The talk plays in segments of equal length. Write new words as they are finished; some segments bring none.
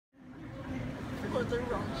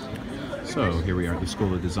So here we are at the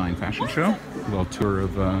School of Design Fashion Show. A little tour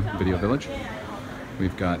of Video Village.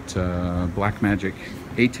 We've got Blackmagic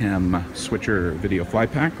ATEM switcher video fly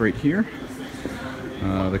pack right here.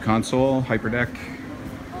 The console, hyperdeck,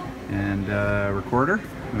 and recorder.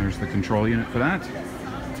 There's the control unit for that.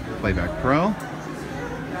 Playback Pro.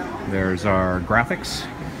 There's our graphics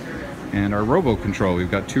and our Robo control. We've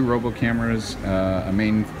got two Robo cameras, a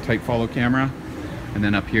main type follow camera, and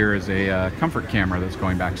then up here is a comfort camera that's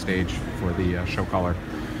going backstage for the show collar.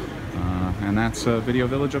 And that's Video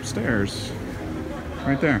Village upstairs.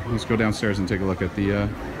 Right there. Let's go downstairs and take a look at the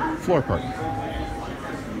floor part.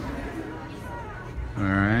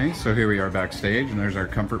 Alright, so here we are backstage, and there's our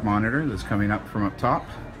comfort monitor that's coming up from up top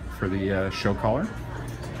for the show collar.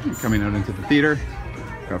 Coming out into the theater.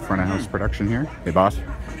 Got front of house production here. Hey boss.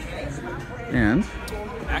 And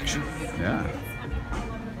action. Yeah.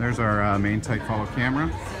 There's our main type follow camera.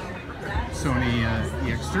 Sony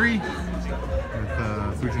EX3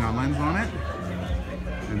 with Fujinon lens on it.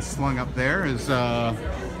 And slung up there is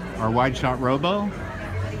our wide shot Robo.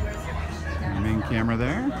 Our main camera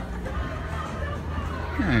there.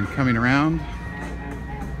 And coming around,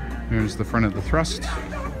 there's the front of the thrust.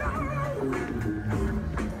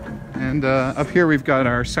 And up here we've got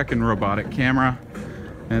our second robotic camera.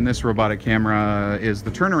 And this robotic camera is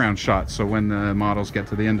the turnaround shot. So when the models get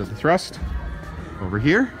to the end of the thrust over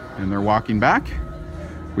here and they're walking back,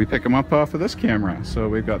 we pick them up off of this camera. So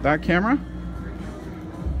we've got that camera,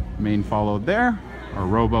 main followed there, our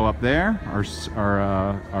Robo up there,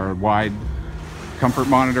 our wide comfort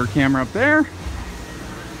monitor camera up there,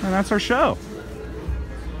 and that's our show.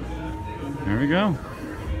 There we go.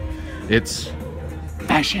 It's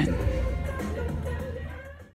fashion.